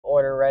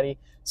order ready.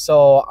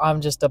 So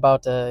I'm just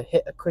about to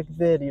hit a quick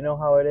vid. You know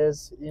how it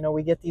is. You know,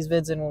 we get these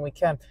vids in when we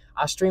can.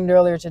 I streamed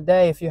earlier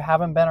today. If you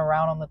haven't been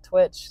around on the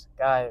Twitch,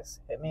 guys,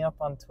 hit me up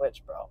on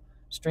Twitch, bro.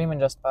 Streaming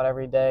just about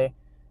every day.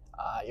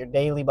 Your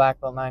daily Black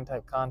Belt 9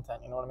 type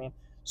content. You know what I mean?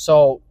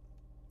 So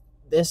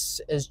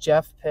this is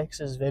Jeff Pix'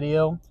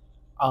 video.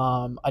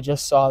 I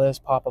just saw this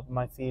pop up in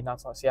my feed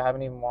not so long. See, I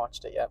haven't even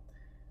watched it yet.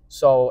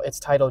 So it's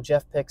titled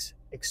Jeff Pix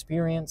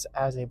Experience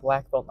as a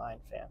Black Belt 9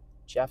 fan.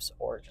 Jeff's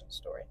origin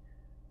story.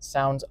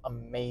 Sounds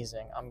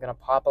amazing. I'm going to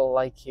pop a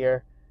like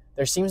here.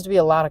 There seems to be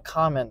a lot of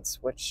comments,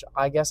 which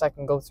I guess I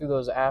can go through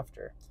those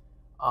after.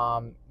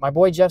 My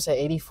boy Jeff's at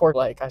 84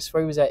 like. I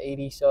swear he was at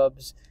 80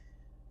 subs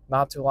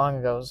not too long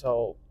ago.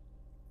 So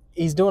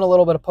he's doing a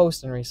little bit of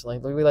posting recently.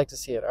 We like to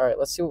see it. All right,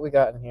 let's see what we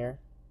got in here.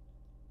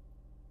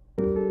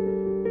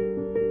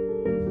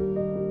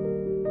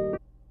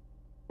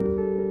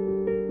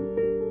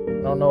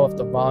 I don't know if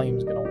the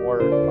volume's going to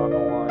work. I'm not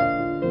going to lie.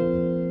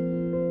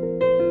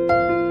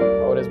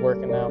 Oh, it is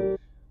working now.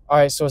 All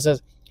right, so it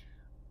says,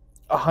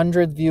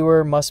 100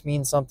 viewer must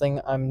mean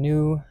something. I'm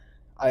new.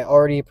 I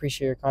already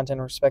appreciate your content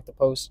and respect the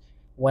post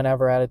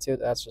whenever attitude.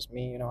 That's just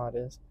me. You know how it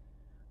is.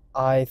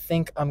 I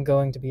think I'm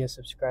going to be a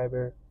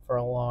subscriber for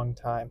a long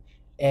time.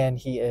 And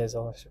he is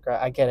a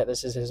subscriber. I get it.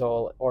 This is his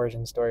whole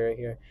origin story right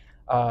here.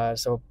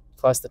 So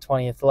plus the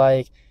 20th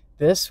like.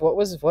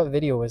 What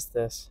video was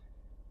this?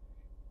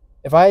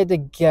 If I had to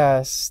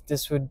guess,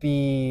 this would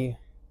be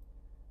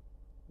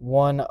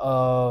one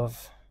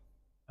of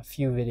a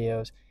few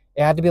videos.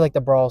 It had to be like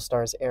the Brawl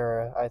Stars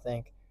era, I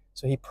think.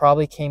 So he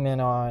probably came in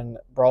on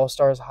Brawl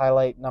Stars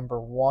highlight number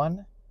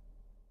 1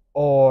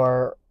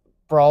 or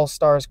Brawl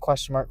Stars ?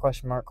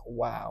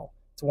 Wow.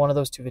 It's one of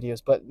those two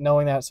videos. But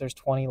knowing that there's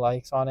 20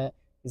 likes on it,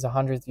 he's a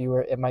 100th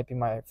viewer, it might be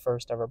my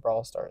first ever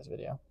Brawl Stars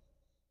video.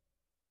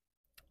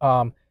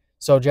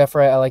 So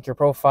Jeffrey, I like your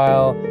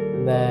profile.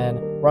 And then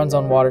Runs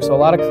on Water. So a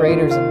lot of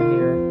creators in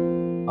here.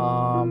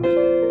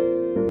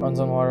 Runs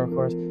on Water, of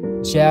course.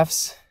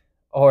 Jeff's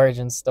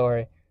origin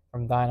story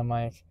from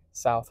Dynamite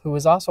South, who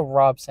is also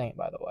Rob Saint,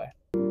 by the way.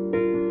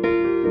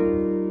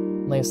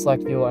 Only a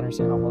select few will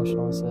understand how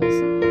emotional this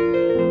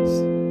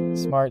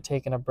is. Smart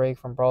taking a break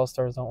from Brawl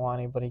Stars, don't want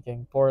anybody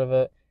getting bored of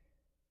it.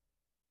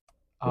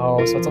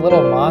 Oh, so it's a little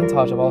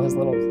montage of all his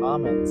little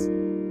comments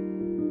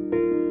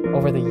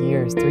over the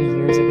years. 3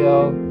 years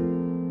ago.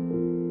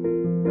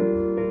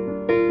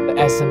 The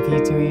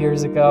SMP 2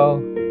 years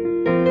ago.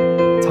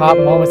 Top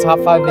moments, top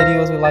 5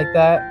 videos, we like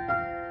that.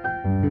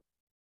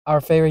 Our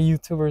favorite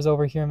YouTubers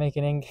over here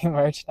making in-game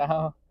merch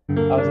now.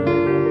 That was a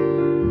year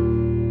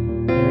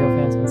ago. Real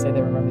fans can say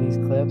they remember these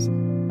clips.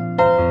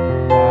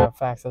 Yeah,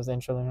 facts, that was the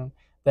intro.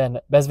 Then,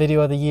 best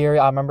video of the year,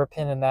 I remember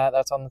pinning that.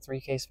 That's on the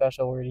 3K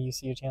special. Where do you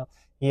see your channel?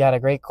 He had a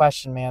great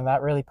question, man.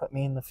 That really put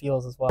me in the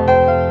feels as well.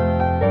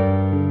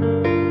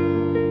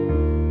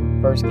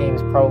 First game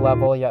is pro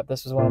level. Yeah,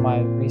 this was one of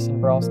my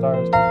recent Brawl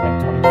Stars.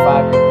 Like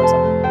 25 good.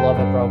 Love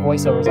it, bro.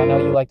 Voiceovers. I know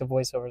you like the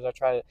voiceovers. I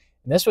tried it.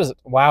 And this was,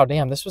 wow,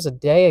 damn, this was a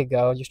day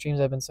ago. Your streams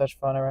have been such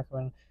fun. I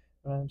recommend.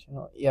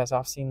 Yes,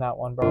 I've seen that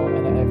one, bro.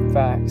 And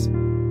facts.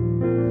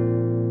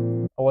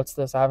 Oh, what's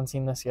this? I haven't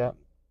seen this yet.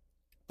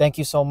 Thank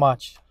you so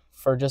much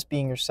for just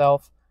being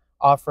yourself,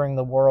 offering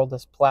the world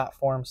this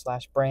platform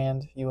 /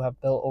 brand you have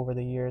built over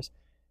the years.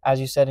 As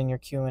you said in your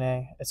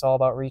Q&A, it's all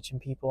about reaching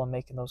people and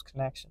making those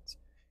connections.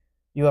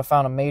 You have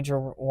found a major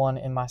one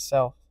in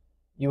myself.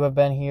 You have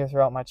been here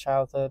throughout my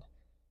childhood.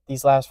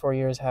 These last 4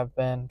 years have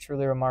been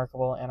truly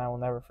remarkable, and I will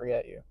never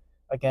forget you.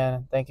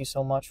 Again, thank you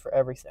so much for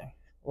everything.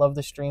 Love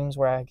the streams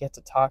where I get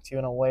to talk to you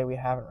in a way we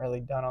haven't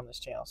really done on this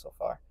channel so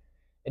far.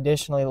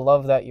 Additionally,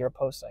 love that you're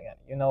posting it.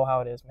 You know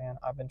how it is, man.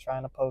 I've been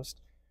trying to post.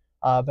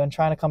 I've been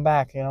trying to come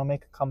back,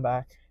 make a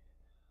comeback.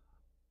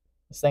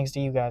 It's thanks to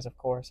you guys, of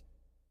course.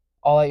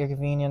 All at your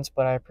convenience,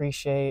 but I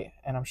appreciate,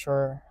 and I'm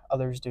sure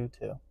others do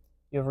too.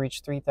 You have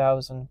reached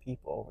 3,000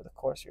 people over the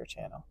course of your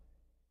channel.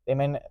 They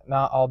may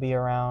not all be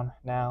around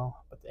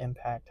now, but the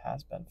impact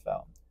has been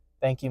felt.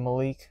 Thank you,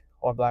 Malik,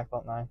 or Black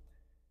Belt 9.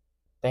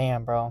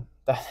 Damn, bro.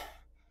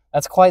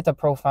 That's quite the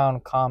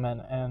profound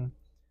comment, and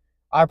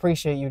I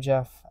appreciate you,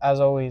 Jeff.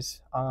 As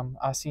always,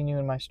 I've seen you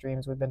in my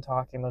streams. We've been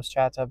talking. Those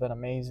chats have been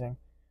amazing.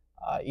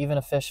 Even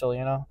official,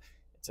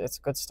 It's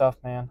good stuff,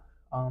 man.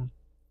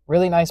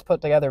 Really nice put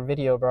together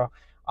video, bro.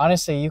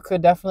 Honestly, you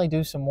could definitely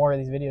do some more of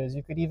these videos.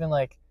 You could even,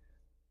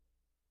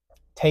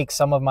 take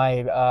some of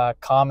my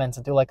comments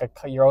and do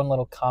your own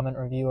little comment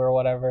review or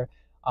whatever.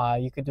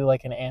 You could do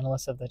an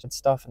analysis of the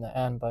stuff in the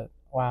end, but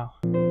wow.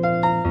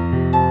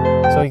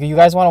 So you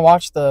guys want to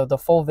watch the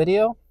full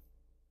video?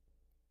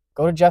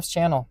 Go to Jeff's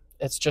channel.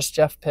 It's just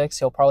Jeff Pix.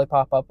 He'll probably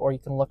pop up, or you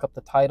can look up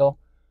the title.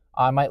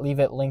 I might leave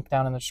it linked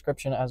down in the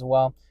description as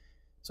well.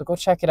 So go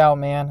check it out,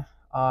 man.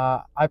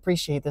 I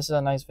appreciate this. Is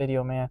a nice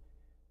video, man.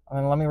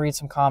 Let me read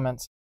some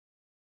comments.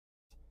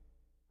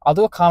 I'll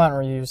do a comment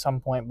review some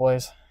point,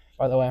 boys,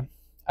 by the way.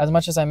 As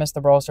much as I miss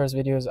the Brawl Stars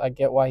videos, I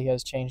get why he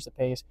has changed the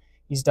pace.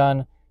 He's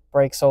done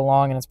break so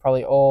long and it's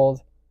probably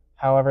old.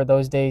 However,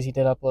 those days he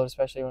did upload,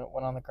 especially when it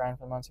went on the grind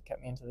for months, it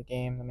kept me into the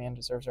game. The man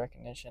deserves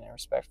recognition and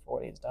respect for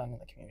what he's done in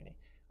the community.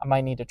 I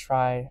might need to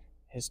try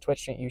his Twitch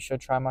stream. You should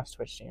try my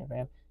Twitch stream,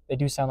 man. They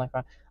do sound like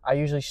fun. I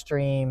usually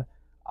stream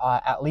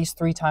at least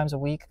 3 times a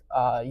week.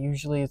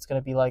 Usually it's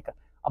going to be like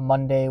a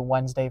Monday,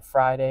 Wednesday,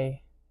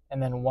 Friday,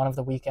 and then one of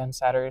the weekends,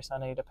 Saturday,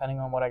 Sunday, depending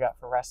on what I got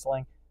for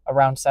wrestling.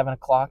 Around 7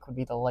 o'clock would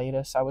be the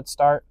latest I would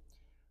start.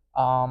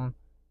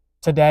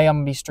 Today I'm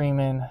going to be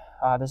streaming.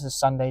 This is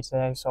Sunday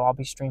today, so I'll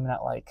be streaming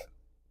at like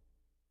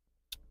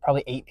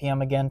probably 8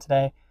 p.m. again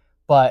today.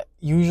 But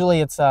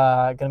usually it's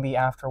going to be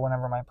after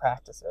whenever my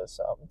practice is.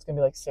 So it's going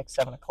to be like 6,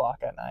 7 o'clock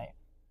at night.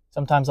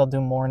 Sometimes I'll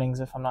do mornings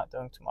if I'm not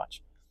doing too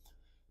much.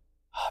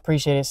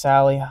 Appreciate it,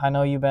 Sally. I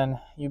know you've been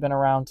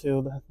around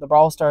too. The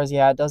Brawl Stars,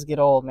 yeah, it does get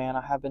old, man.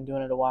 I have been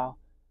doing it a while.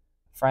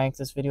 Frank,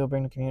 this video will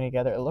bring the community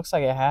together. It looks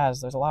like it has.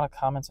 There's a lot of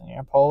comments in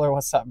here. Polar,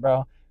 what's up,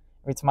 bro?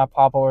 Every time I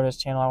pop over to his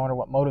channel, I wonder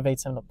what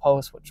motivates him to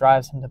post, what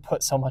drives him to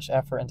put so much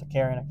effort into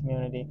carrying a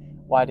community.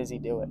 Why does he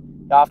do it?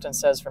 He often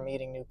says for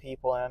meeting new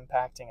people and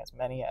impacting as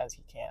many as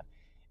he can.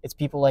 It's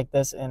people like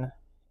this in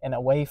and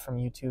away from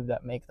YouTube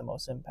that make the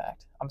most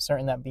impact. I'm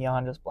certain that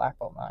beyond just Black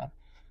Belt 9,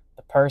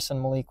 the person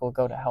Malik will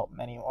go to help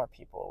many more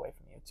people away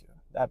from YouTube.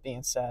 That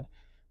being said,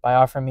 by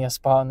offering me a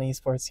spot in the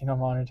esports team,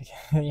 I'm honored to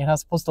get. You're not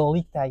supposed to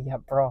leak that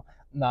yet, bro.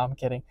 No, I'm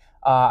kidding.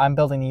 I'm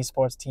building the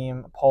esports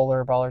team.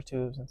 Polar, Baller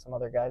Tubes, and some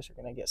other guys are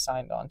going to get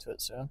signed onto it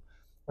soon.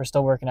 We're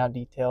still working out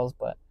details,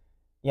 but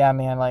yeah,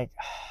 man, like,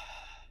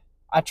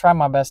 I try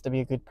my best to be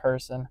a good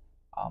person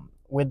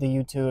with the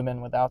YouTube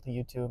and without the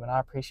YouTube, and I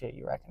appreciate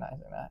you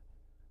recognizing that.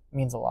 It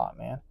means a lot,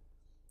 man.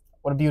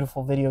 What a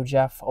beautiful video,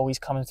 Jeff. Always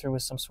coming through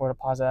with some sort of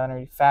positive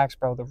energy. Facts,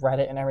 bro. The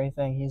Reddit and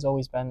everything. He's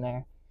always been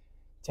there.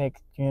 Take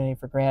community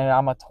for granted.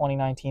 I'm a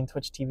 2019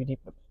 Twitch TV.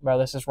 Bro,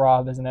 this is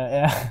Rob, isn't it?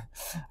 Yeah.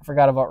 I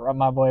forgot about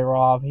my boy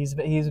Rob. He's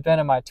been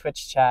in my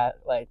Twitch chat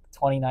like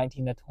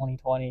 2019 to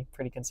 2020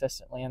 pretty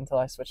consistently until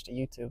I switched to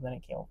YouTube. Then he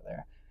came over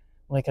there.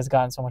 Malik has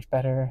gotten so much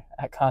better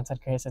at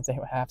content creation since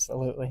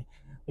absolutely.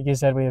 Like you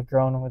said, we have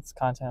grown with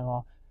content.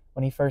 Well,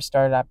 when he first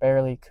started, I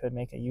barely could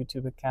make a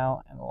YouTube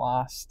account and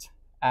lost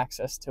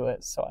access to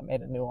it, so I made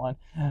a new one.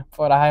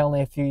 But I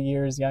only a few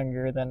years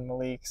younger than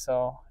Malik,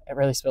 so it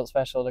really felt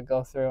special to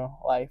go through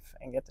life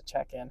and get to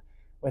check in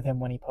with him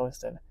when he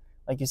posted.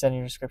 Like you said in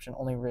your description,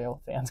 only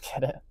real fans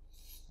get it.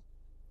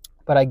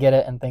 But I get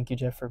it, and thank you,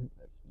 Jeff, for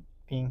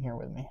being here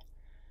with me.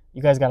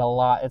 You guys got a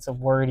lot. It's a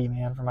wordy,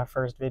 man, for my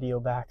first video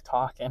back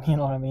talking, you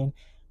know what I mean?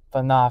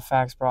 But nah,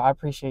 facts, bro. I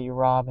appreciate you,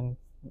 Rob, and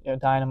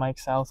Dynamite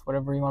South,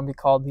 whatever you want to be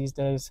called these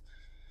days.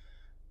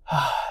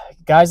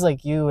 Guys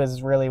like you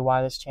is really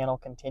why this channel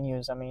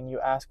continues. I mean, you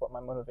ask what my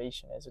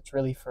motivation is. It's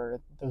really for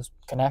those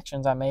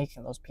connections I make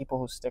and those people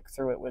who stick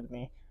through it with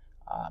me,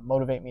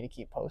 motivate me to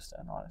keep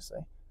posting, honestly.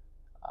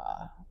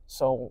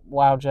 So,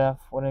 wow, Jeff,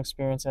 what an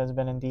experience it has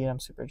been indeed. I'm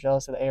super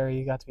jealous of the area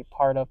you got to be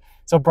part of.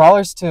 So,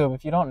 Brawlers Tube,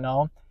 if you don't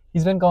know,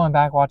 he's been going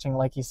back watching,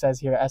 like he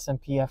says here,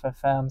 SMP,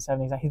 FFM,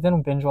 70s. He's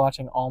been binge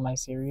watching all my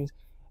series,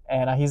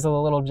 and he's a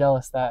little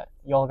jealous that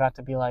y'all got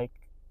to be, like,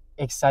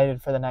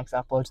 excited for the next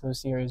upload to the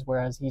series,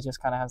 whereas he just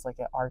kind of has like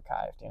it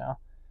archived, you know.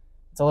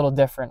 It's a little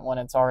different when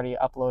it's already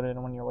uploaded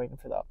and when you're waiting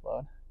for the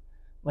upload.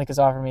 Like has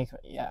offered me,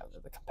 yeah,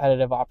 the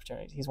competitive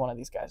opportunities. He's one of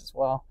these guys as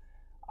well.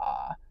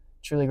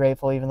 Truly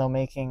grateful, even though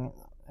making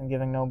and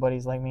giving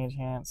nobodies like me a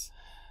chance.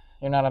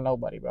 You're not a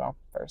nobody, bro.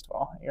 First of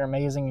all, you're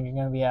amazing. You're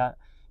gonna be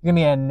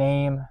a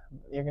name.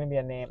 You're gonna be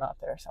a name out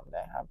there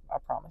someday. I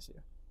promise you.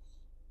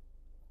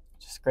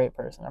 Just a great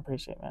person. I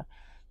appreciate it, man.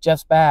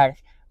 Jeff's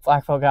back.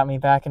 Blackfell got me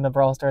back into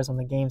Brawl Stars when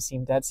the game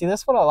seemed dead. See,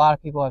 this is what a lot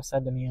of people have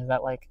said to me, is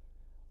that, like,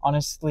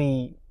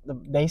 honestly,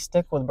 they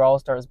stick with Brawl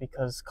Stars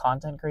because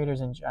content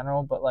creators in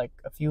general, but, like,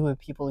 a few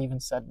people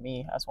even said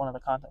me as one of the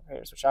content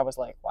creators, which I was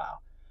like, wow.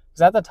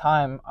 Because at the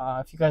time,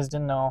 if you guys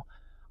didn't know,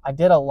 I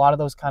did a lot of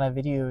those kind of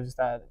videos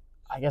that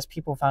I guess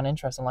people found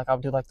interesting. Like, I'll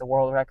do, like, the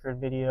world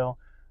record video,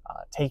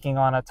 taking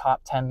on a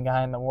top 10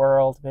 guy in the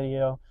world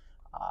video,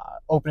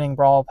 opening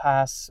Brawl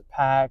Pass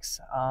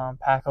packs,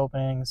 pack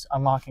openings,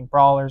 unlocking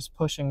brawlers,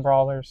 pushing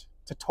brawlers,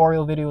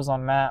 tutorial videos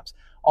on maps,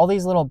 all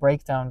these little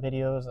breakdown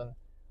videos and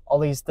all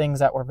these things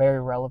that were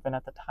very relevant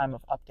at the time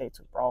of updates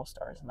with Brawl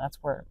Stars, and that's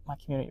where my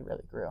community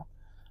really grew.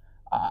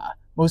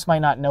 Most might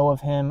not know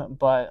of him,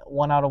 but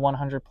 1 out of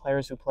 100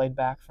 players who played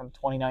back from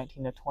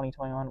 2019 to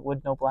 2021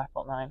 would know Black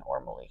Belt 9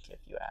 or Malik if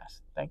you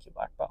asked. Thank you,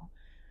 Black Belt.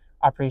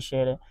 I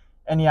appreciate it.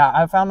 And yeah,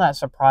 I found that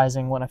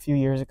surprising when a few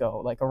years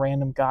ago, like a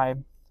random guy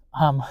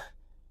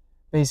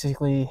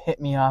basically hit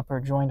me up or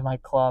joined my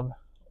club,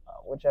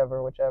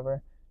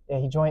 whichever. Yeah,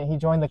 he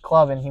joined the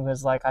club and he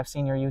was like, I've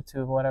seen your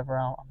YouTube, whatever,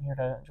 I'm here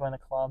to join the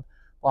club,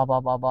 blah, blah,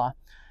 blah, blah.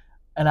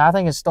 And I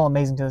think it's still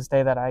amazing to this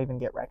day that I even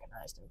get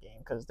recognized in game,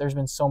 because there's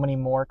been so many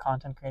more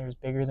content creators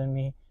bigger than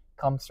me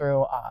come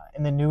through.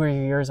 In the newer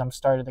years, I'm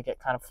starting to get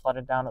kind of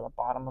flooded down to the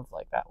bottom of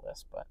like that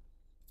list. But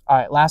all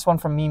right, last one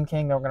from Meme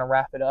King, then we're going to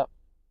wrap it up.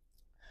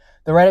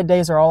 The Reddit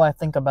days are all I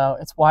think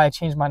about. It's why I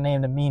changed my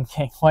name to Meme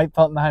King. White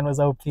Belt 9 was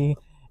OP,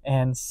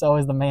 and so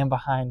is the man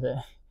behind it.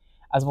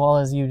 As well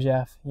as you,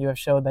 Jeff. You have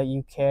showed that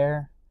you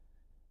care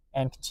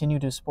and continue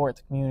to support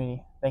the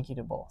community. Thank you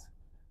to both.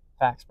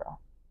 Facts, bro.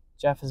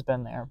 Jeff has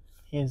been there.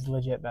 He has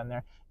legit been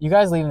there. You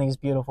guys leaving these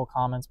beautiful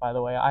comments, by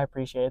the way. I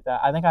appreciate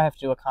that. I think I have to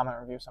do a comment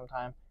review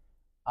sometime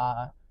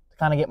to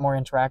kind of get more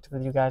interactive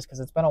with you guys, because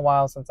it's been a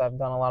while since I've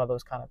done a lot of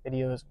those kind of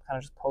videos. I'm kind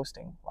of just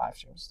posting live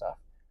stream stuff.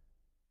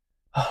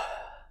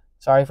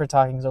 Sorry for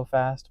talking so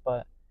fast,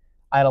 but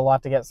I had a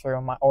lot to get through.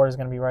 My order is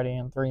going to be ready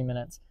in 3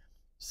 minutes.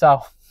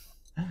 So,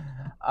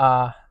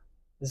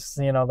 this is,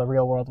 you know, the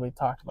real world we've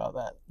talked about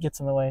that gets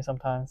in the way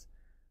sometimes.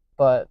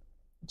 But,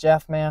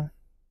 Jeff, man,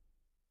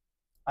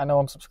 I know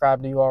I'm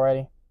subscribed to you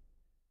already.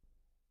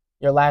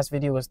 Your last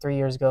video was 3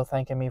 years ago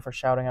thanking me for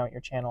shouting out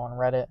your channel on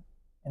Reddit.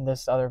 And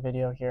this other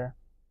video here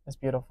is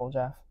beautiful,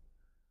 Jeff.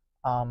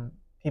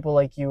 People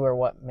like you are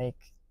what make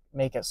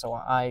it so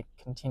I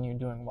continue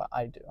doing what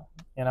I do,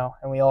 you know?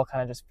 And we all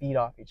kind of just feed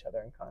off each other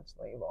and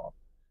constantly evolve.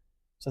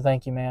 So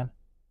thank you, man.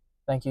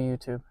 Thank you,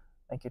 YouTube.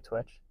 Thank you,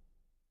 Twitch.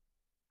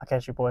 I'll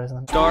catch you boys.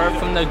 Start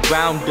from the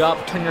ground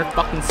up, turn your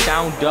fucking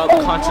sound up.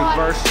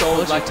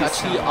 Controversial, like you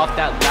see off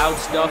that loud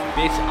stuff.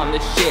 Bitch, I'm the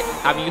shit.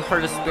 Have you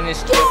heard of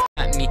spinach chip?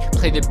 At me,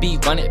 play the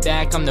beat, run it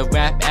back. I'm the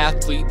rap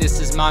athlete. This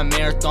is my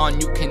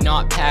marathon, you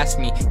cannot pass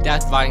me.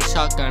 That's riding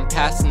shotgun,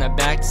 passing the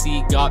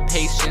backseat. Got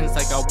patience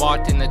like I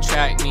walked in the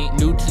track meet.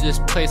 New to this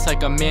place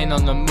like a man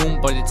on the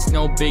moon, but it's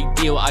no big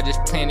deal. I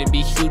just plan to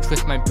be huge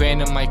with my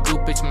brand and my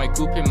group. It's my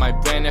group and my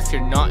brand. If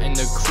you're not in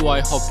the crew, I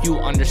hope you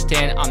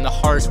understand. I'm the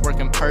hardest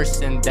working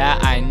person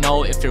that I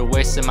know. If you're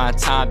wasting my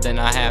time, then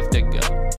I have to go.